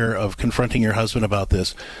that fear of confronting your husband about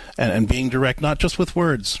this and being direct, not just with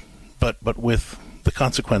words, but with the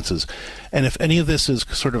consequences. And if any of this is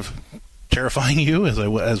sort of terrifying you,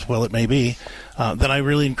 as well it may be, then I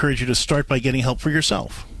really encourage you to start by getting help for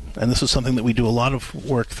yourself. And this is something that we do a lot of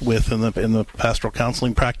work with in the pastoral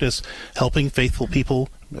counseling practice, helping faithful people,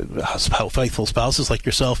 faithful spouses like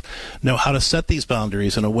yourself, know how to set these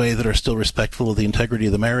boundaries in a way that are still respectful of the integrity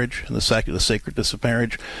of the marriage and the sacredness of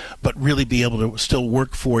marriage, but really be able to still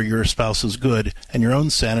work for your spouse's good and your own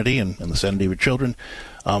sanity and the sanity of your children,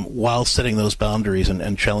 while setting those boundaries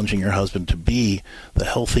and challenging your husband to be the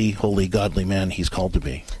healthy, holy, godly man he's called to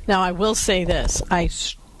be. Now, I will say this. I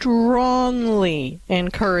strongly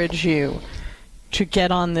encourage you to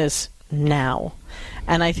get on this now.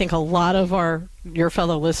 And I think a lot of your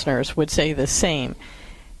fellow listeners would say the same.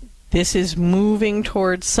 This is moving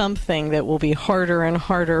towards something that will be harder and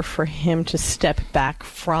harder for him to step back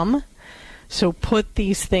from. So put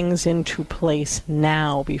these things into place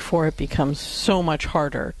now before it becomes so much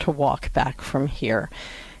harder to walk back from here.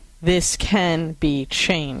 This can be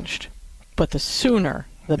changed, but the sooner,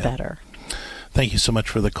 the better. Thank you so much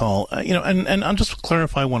for the call. And I'll just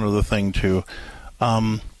clarify one other thing too.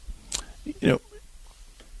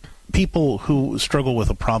 People who struggle with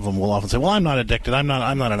a problem will often say, "Well, I'm not addicted. I'm not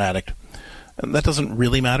an addict." And that doesn't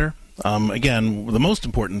really matter. Again, the most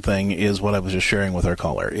important thing is what I was just sharing with our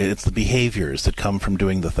caller. It's the behaviors that come from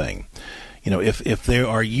doing the thing. If they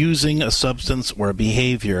are using a substance or a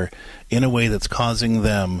behavior in a way that's causing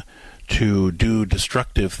them to do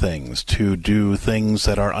destructive things, to do things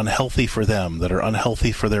that are unhealthy for them, that are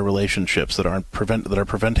unhealthy for their relationships, that are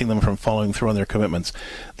preventing them from following through on their commitments,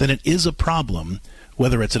 then it is a problem,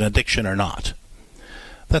 whether it's an addiction or not.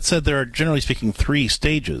 That said, there are, generally speaking, 3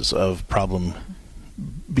 stages of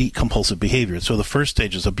compulsive behavior. So the first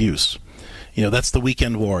stage is abuse. That's the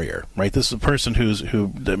weekend warrior, right? This is a person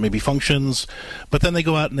who maybe functions, but then they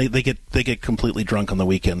go out and they get completely drunk on the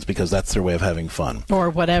weekends because that's their way of having fun. Or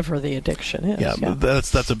whatever the addiction is. Yeah.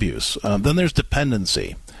 That's abuse. Then there's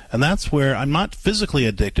dependency. And that's where I'm not physically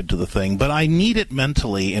addicted to the thing, but I need it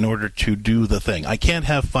mentally in order to do the thing. I can't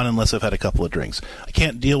have fun unless I've had a couple of drinks. I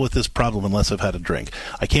can't deal with this problem unless I've had a drink.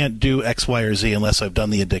 I can't do X, Y, or Z unless I've done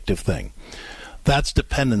the addictive thing. That's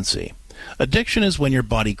dependency. Addiction is when your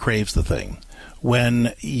body craves the thing,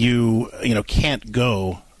 when you can't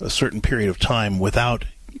go a certain period of time without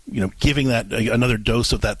giving that another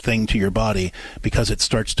dose of that thing to your body because it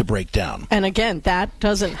starts to break down. And again, that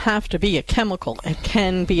doesn't have to be a chemical. It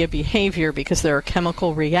can be a behavior because there are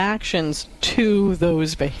chemical reactions to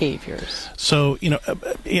those behaviors. So,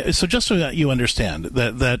 so just so that you understand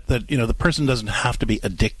that the person doesn't have to be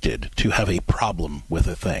addicted to have a problem with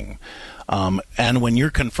a thing. And when you're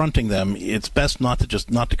confronting them, it's best not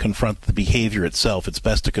to confront the behavior itself. It's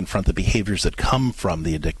best to confront the behaviors that come from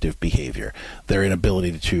the addictive behavior. Their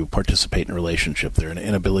inability to participate in a relationship, their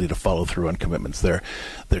inability to follow through on commitments, their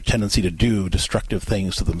tendency to do destructive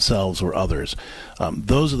things to themselves or others.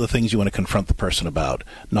 Those are the things you want to confront the person about,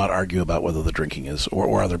 not argue about whether the drinking is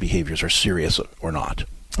or other behaviors are serious or not.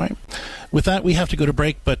 All right. With that, we have to go to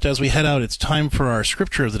break, but as we head out, it's time for our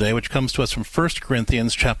scripture of the day, which comes to us from 1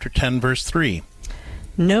 Corinthians chapter 10, verse 3.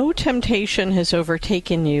 No temptation has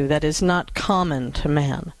overtaken you that is not common to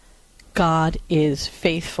man. God is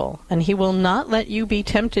faithful, and he will not let you be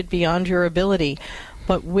tempted beyond your ability,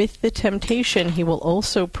 but with the temptation he will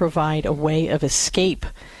also provide a way of escape,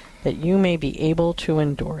 that you may be able to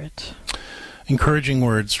endure it. Encouraging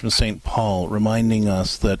words from St. Paul, reminding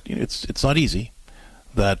us that it's not easy,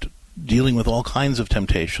 that dealing with all kinds of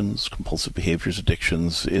temptations, compulsive behaviors,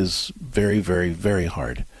 addictions, is very, very, very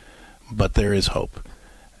hard. But there is hope.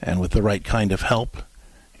 And with the right kind of help,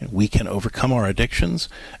 we can overcome our addictions,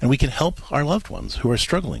 and we can help our loved ones who are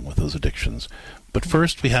struggling with those addictions. But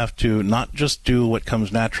first, we have to not just do what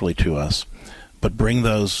comes naturally to us, but bring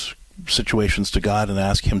those situations to God and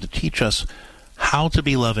ask him to teach us how to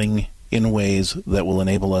be loving in ways that will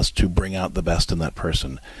enable us to bring out the best in that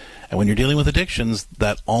person. And when you're dealing with addictions,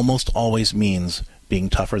 that almost always means being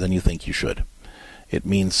tougher than you think you should. It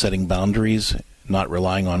means setting boundaries, not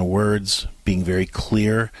relying on words, being very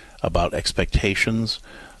clear about expectations,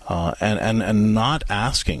 and not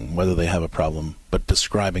asking whether they have a problem, but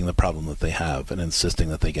describing the problem that they have and insisting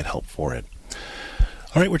that they get help for it.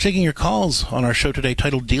 All right, we're taking your calls on our show today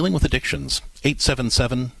titled Dealing with Addictions,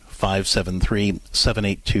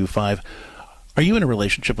 877-573-7825. Are you in a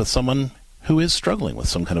relationship with someone who is struggling with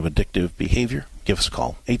some kind of addictive behavior? Give us a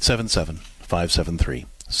call,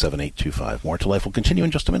 877-573-7825. More to Life will continue in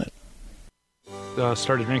just a minute.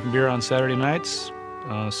 Started drinking beer on Saturday nights,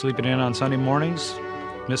 sleeping in on Sunday mornings,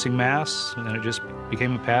 missing Mass, and then it just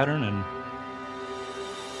became a pattern and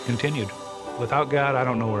continued. Without God, I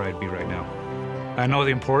don't know where I'd be right now. I know the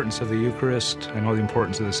importance of the Eucharist. I know the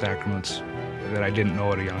importance of the sacraments that I didn't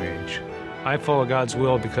know at a young age. I follow God's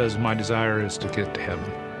will because my desire is to get to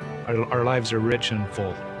heaven. Our lives are rich and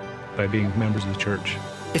full by being members of the Church.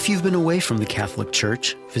 If you've been away from the Catholic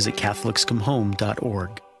Church, visit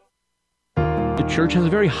CatholicsComeHome.org. The Church has a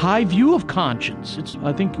very high view of conscience.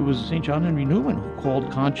 I think it was St. John Henry Newman who called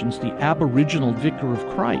conscience the aboriginal vicar of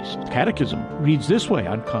Christ. Catechism reads this way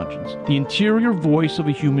on conscience: the interior voice of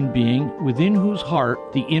a human being within whose heart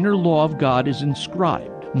the inner law of God is inscribed.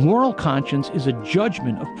 Moral conscience is a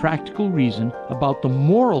judgment of practical reason about the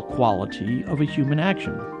moral quality of a human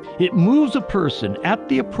action. It moves a person at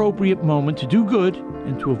the appropriate moment to do good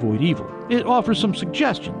and to avoid evil. It offers some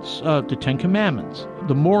suggestions, the Ten Commandments,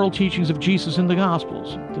 the moral teachings of Jesus in the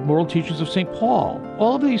Gospels, the moral teachings of St. Paul.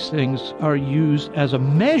 All of these things are used as a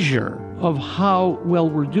measure of how well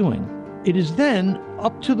we're doing. It is then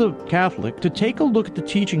up to the Catholic to take a look at the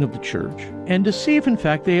teaching of the Church and to see if, in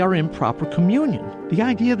fact, they are in proper communion. The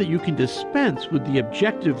idea that you can dispense with the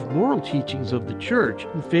objective moral teachings of the Church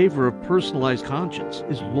in favor of personalized conscience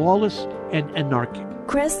is lawless and anarchic.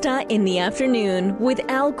 Cresta in the Afternoon with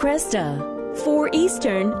Al Cresta, 4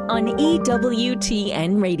 Eastern on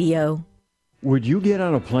EWTN Radio. Would you get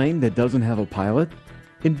on a plane that doesn't have a pilot?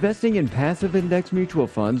 Investing in passive index mutual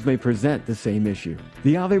funds may present the same issue.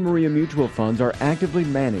 The Ave Maria mutual funds are actively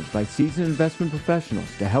managed by seasoned investment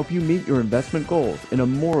professionals to help you meet your investment goals in a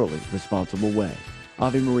morally responsible way.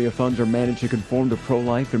 Ave Maria funds are managed to conform to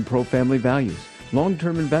pro-life and pro-family values.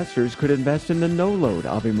 Long-term investors could invest in the no-load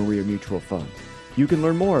Ave Maria mutual funds. You can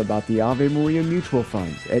learn more about the Ave Maria mutual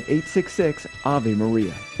funds at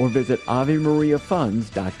 866-AVE-MARIA or visit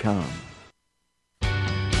AveMariaFunds.com.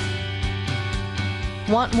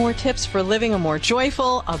 Want more tips for living a more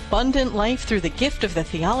joyful, abundant life through the gift of the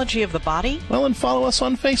theology of the body? Well, and follow us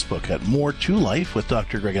on Facebook at More2Life with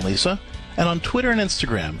Dr. Greg and Lisa, and on Twitter and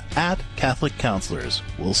Instagram at Catholic Counselors.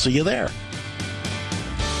 We'll see you there.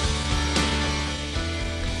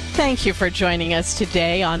 Thank you for joining us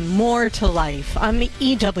today on More to Life on the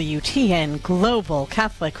EWTN Global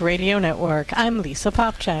Catholic Radio Network. I'm Lisa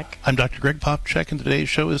Popchak. I'm Dr. Greg Popchak, and today's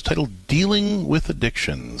show is titled Dealing with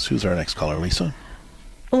Addictions. Who's our next caller, Lisa?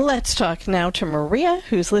 Let's talk now to Maria,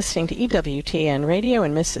 who's listening to EWTN Radio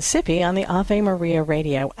in Mississippi on the Ave Maria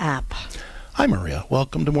Radio app. Hi, Maria.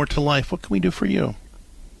 Welcome to More to Life. What can we do for you?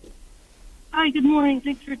 Hi, good morning.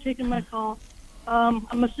 Thanks for taking my call.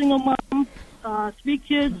 I'm a single mom, 3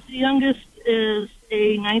 kids. The youngest is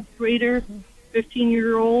a 9th grader,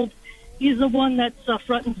 15-year-old. He's the one that's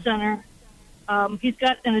front and center. He's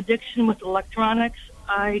got an addiction with electronics.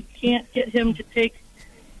 I can't get him to take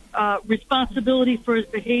responsibility for his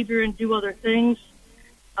behavior and do other things.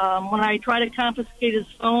 When I try to confiscate his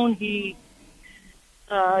phone, he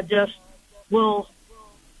will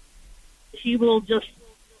just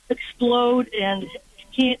explode and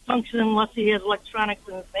can't function unless he has electronics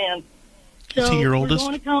in his hand. So is he your oldest?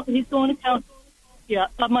 He's going to count. Yeah,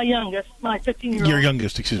 my youngest, my 15-year-old. Your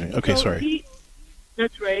youngest, excuse me. Okay, sorry.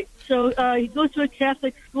 That's right. So he goes to a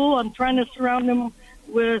Catholic school. I'm trying to surround him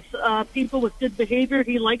with people with good behavior.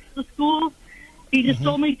 He likes the school. He just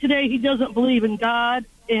told me today he doesn't believe in God,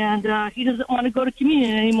 and he doesn't want to go to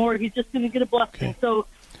communion anymore. He's just going to get a blessing. Okay. So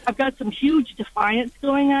I've got some huge defiance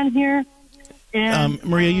going on here. And,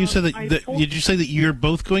 Maria, you said that did you say that you're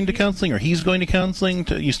both going to counseling, or he's going to counseling?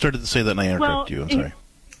 You started to say that, and I interrupted you. I'm sorry.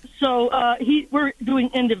 So we're doing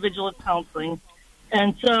individual counseling,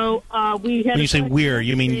 and so we had. When you say we're,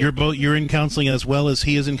 you mean you're in counseling as well as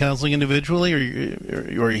he is in counseling individually,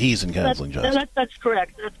 or he's in counseling just? That's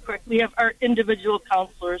correct. That's correct. We have our individual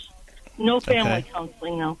counselors, no family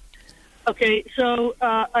counseling now. Okay, so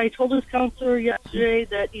I told his counselor yesterday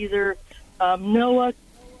that either Noah.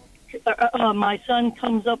 My son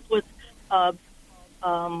comes up with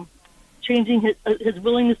changing his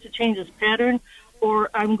willingness to change his pattern, or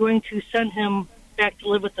I'm going to send him back to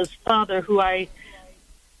live with his father, who I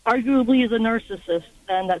arguably is a narcissist,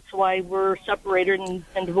 and that's why we're separated and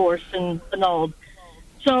divorced and annulled.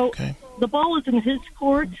 So the ball is in his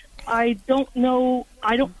court. I don't know.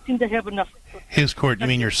 I don't seem to have enough. His court? You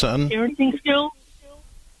mean your son? Parenting skill.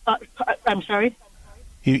 I'm sorry?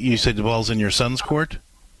 You said the ball's in your son's court?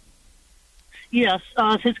 Yes,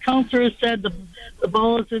 his counselor said the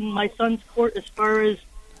ball is in my son's court as far as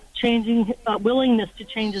changing willingness to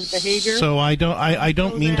change his behavior. So I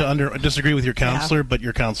don't mean to disagree with your counselor, but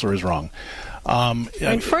your counselor is wrong.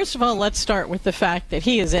 And first of all, let's start with the fact that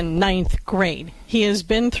he is in 9th grade. He has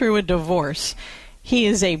been through a divorce. He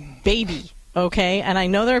is a baby. Okay, and I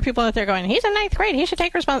know there are people out there going, he's in 9th grade, he should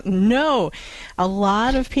take responsibility. No, a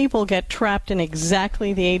lot of people get trapped in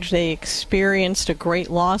exactly the age they experienced a great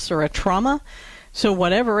loss or a trauma. So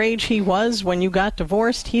whatever age he was when you got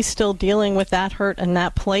divorced, he's still dealing with that hurt and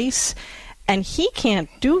that place. And he can't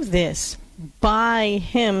do this by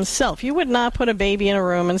himself. You would not put a baby in a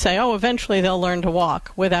room and say, oh, eventually they'll learn to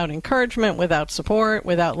walk, without encouragement, without support,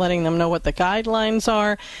 without letting them know what the guidelines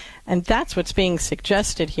are. And that's what's being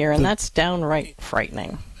suggested here, and that's downright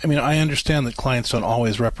frightening. I mean, I understand that clients don't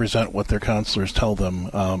always represent what their counselors tell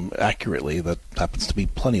them accurately. That happens to be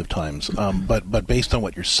plenty of times. But based on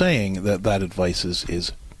what you're saying, that advice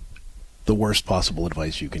is the worst possible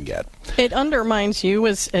advice you can get. It undermines you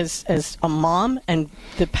as a mom and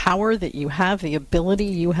the power that you have, the ability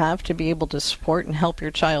you have to be able to support and help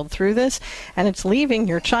your child through this, and it's leaving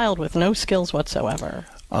your child with no skills whatsoever.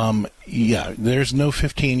 There's no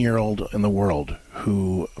 15-year-old in the world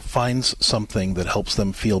who finds something that helps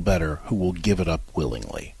them feel better who will give it up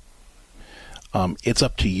willingly. It's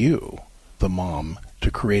up to you the mom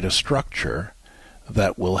to create a structure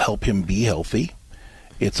that will help him be healthy.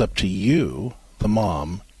 It's up to you, the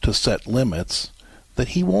mom, to set limits that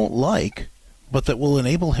he won't like, but that will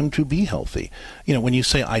enable him to be healthy. You know, when you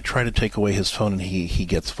say, I try to take away his phone and he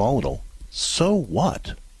gets volatile, so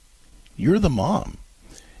what? You're the mom.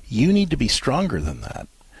 You need to be stronger than that.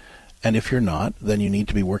 And if you're not, then you need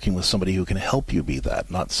to be working with somebody who can help you be that,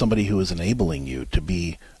 not somebody who is enabling you to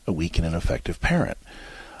be a weak and ineffective parent.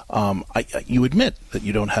 You admit that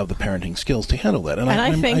you don't have the parenting skills to handle that.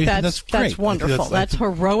 I think that's great. wonderful. That's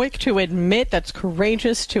heroic to admit. That's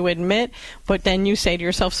courageous to admit. But then you say to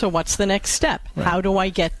yourself, so what's the next step? Right. How do I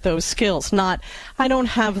get those skills? Not, I don't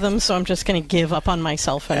have them, so I'm just going to give up on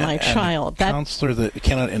myself and my child. A counselor that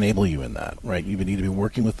cannot enable you in that, right? You need to be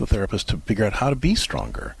working with the therapist to figure out how to be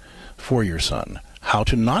stronger for your son, how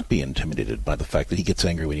to not be intimidated by the fact that he gets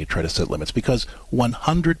angry when you try to set limits, because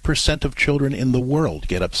 100% of children in the world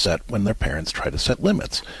get upset when their parents try to set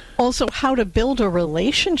limits. Also, how to build a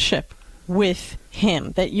relationship with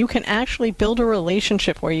him, that you can actually build a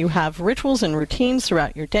relationship where you have rituals and routines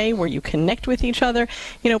throughout your day, where you connect with each other.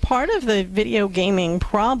 You know, part of the video gaming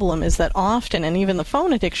problem is that often, and even the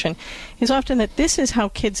phone addiction, is often that this is how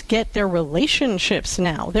kids get their relationships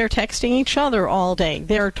now. They're texting each other all day.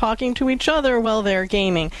 They're talking to each other while they're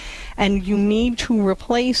gaming. And you need to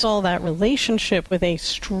replace all that relationship with a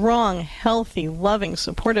strong, healthy, loving,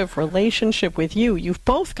 supportive relationship with you. You've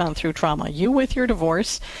both gone through trauma. You with your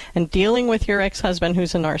divorce and dealing with your ex-husband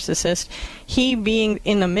who's a narcissist. He being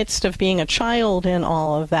in the midst of being a child in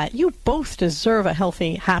all of that. You both deserve a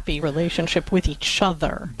healthy, happy relationship with each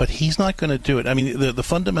other. But he's not going to do it. I mean, the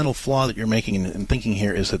fundamental flaw that you're making in thinking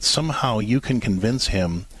here is that somehow you can convince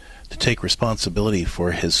him to take responsibility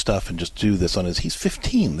for his stuff and just do this on his... He's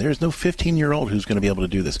 15. There's no 15-year-old who's going to be able to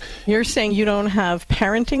do this. You're saying you don't have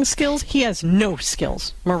parenting skills? He has no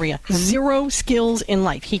skills, Maria. Zero skills in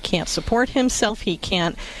life. He can't support himself. He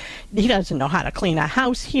doesn't know how to clean a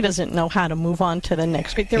house. He doesn't know how to move on to the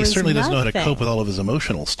next. He certainly doesn't know how to cope with all of his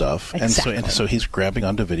emotional stuff. Exactly. And so he's grabbing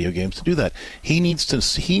onto video games to do that. He needs to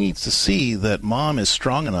see that mom is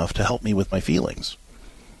strong enough to help me with my feelings.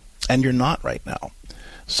 And you're not right now.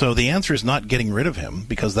 So the answer is not getting rid of him,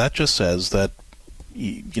 because that just says that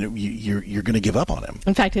you're going to give up on him.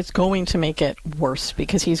 In fact, it's going to make it worse,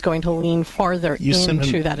 because he's going to lean farther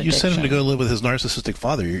into that addiction. You send him to go live with his narcissistic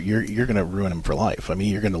father. You're going to ruin him for life. I mean,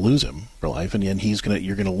 you're going to lose him for life, and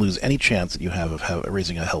you're going to lose any chance that you have of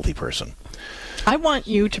raising a healthy person. I want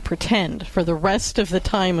you to pretend for the rest of the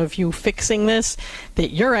time of you fixing this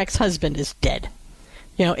that your ex-husband is dead.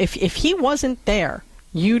 You know, if he wasn't there,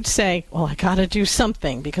 you'd say, well, I got to do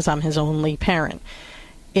something because I'm his only parent.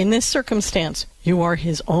 In this circumstance, you are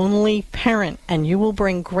his only parent, and you will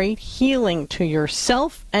bring great healing to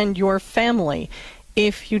yourself and your family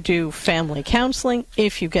if you do family counseling,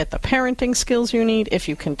 if you get the parenting skills you need, if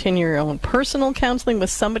you continue your own personal counseling with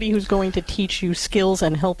somebody who's going to teach you skills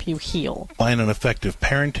and help you heal. Find an effective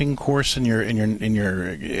parenting course in your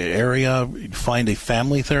area. Find a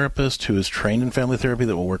family therapist who is trained in family therapy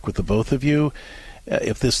that will work with the both of you.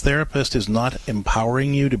 If this therapist is not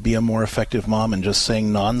empowering you to be a more effective mom and just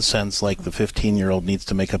saying nonsense like the 15-year-old needs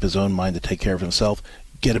to make up his own mind to take care of himself,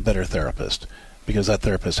 get a better therapist, because that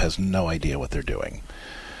therapist has no idea what they're doing.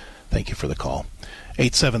 Thank you for the call.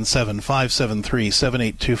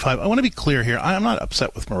 877-573-7825. I want to be clear here. I'm not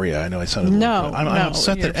upset with Maria. I know I sounded... I'm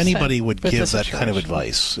upset that anybody would give that kind of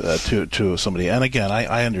advice to somebody. And again,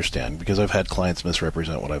 I understand, because I've had clients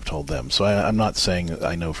misrepresent what I've told them. So I'm not saying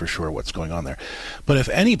I know for sure what's going on there. But if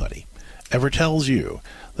anybody ever tells you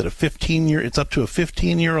that it's up to a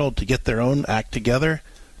 15-year-old to get their own act together,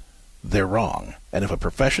 they're wrong. And if a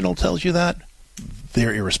professional tells you that,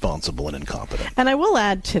 they're irresponsible and incompetent. And I will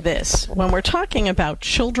add to this, when we're talking about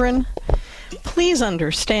children, please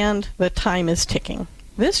understand that time is ticking.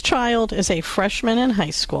 This child is a freshman in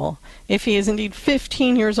high school. If he is indeed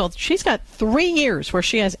 15 years old, she's got 3 years where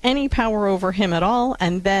she has any power over him at all,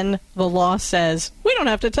 and then the law says, we don't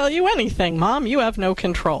have to tell you anything, Mom, you have no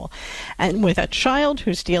control. And with a child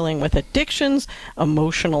who's dealing with addictions,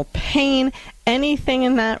 emotional pain, anything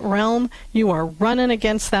in that realm, you are running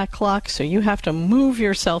against that clock, so you have to move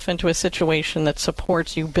yourself into a situation that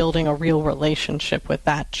supports you building a real relationship with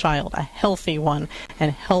that child, a healthy one,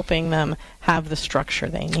 and helping them have the structure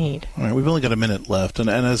they need. All right, we've only got a minute left, and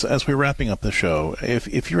as we're wrapping up the show,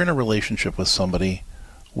 if you're in a relationship with somebody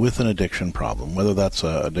with an addiction problem, whether that's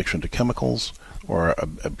addiction to chemicals or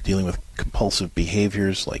dealing with compulsive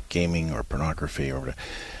behaviors like gaming or pornography, or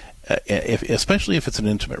especially if it's an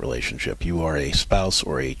intimate relationship, you are a spouse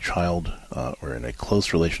or a child or in a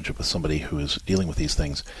close relationship with somebody who is dealing with these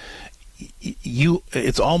things,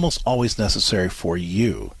 it's almost always necessary for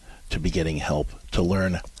you to be getting help to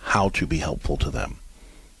learn how to be helpful to them.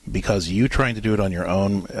 Because you trying to do it on your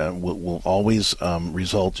own will always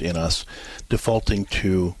result in us defaulting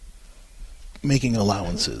to making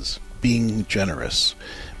allowances, being generous,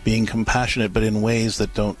 being compassionate, but in ways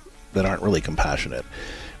that aren't really compassionate.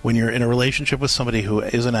 When you're in a relationship with somebody who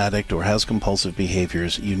is an addict or has compulsive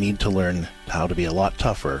behaviors, you need to learn how to be a lot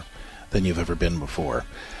tougher than you've ever been before.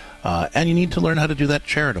 And you need to learn how to do that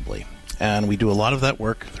charitably. And we do a lot of that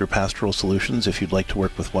work through Pastoral Solutions. If you'd like to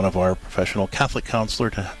work with one of our professional Catholic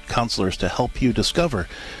counselors to help you discover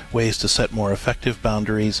ways to set more effective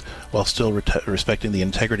boundaries while still respecting the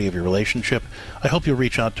integrity of your relationship, I hope you'll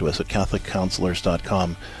reach out to us at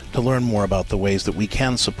CatholicCounselors.com to learn more about the ways that we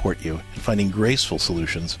can support you in finding graceful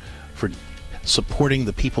solutions for supporting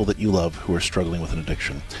the people that you love who are struggling with an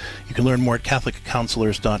addiction. You can learn more at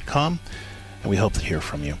CatholicCounselors.com, and we hope to hear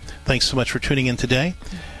from you. Thanks so much for tuning in today.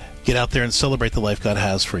 Get out there and celebrate the life God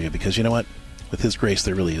has for you, because you know what? With His grace,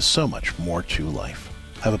 there really is so much more to life.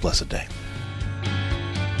 Have a blessed day.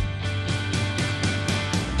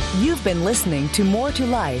 You've been listening to More to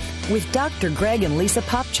Life with Dr. Greg and Lisa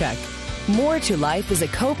Popchak. More to Life is a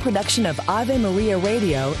co-production of Ave Maria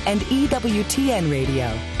Radio and EWTN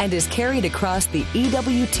Radio and is carried across the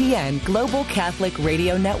EWTN Global Catholic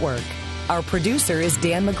Radio Network. Our producer is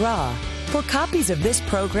Dan McGraw. For copies of this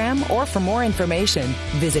program or for more information,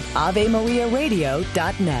 visit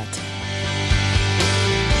AveMariaRadio.net.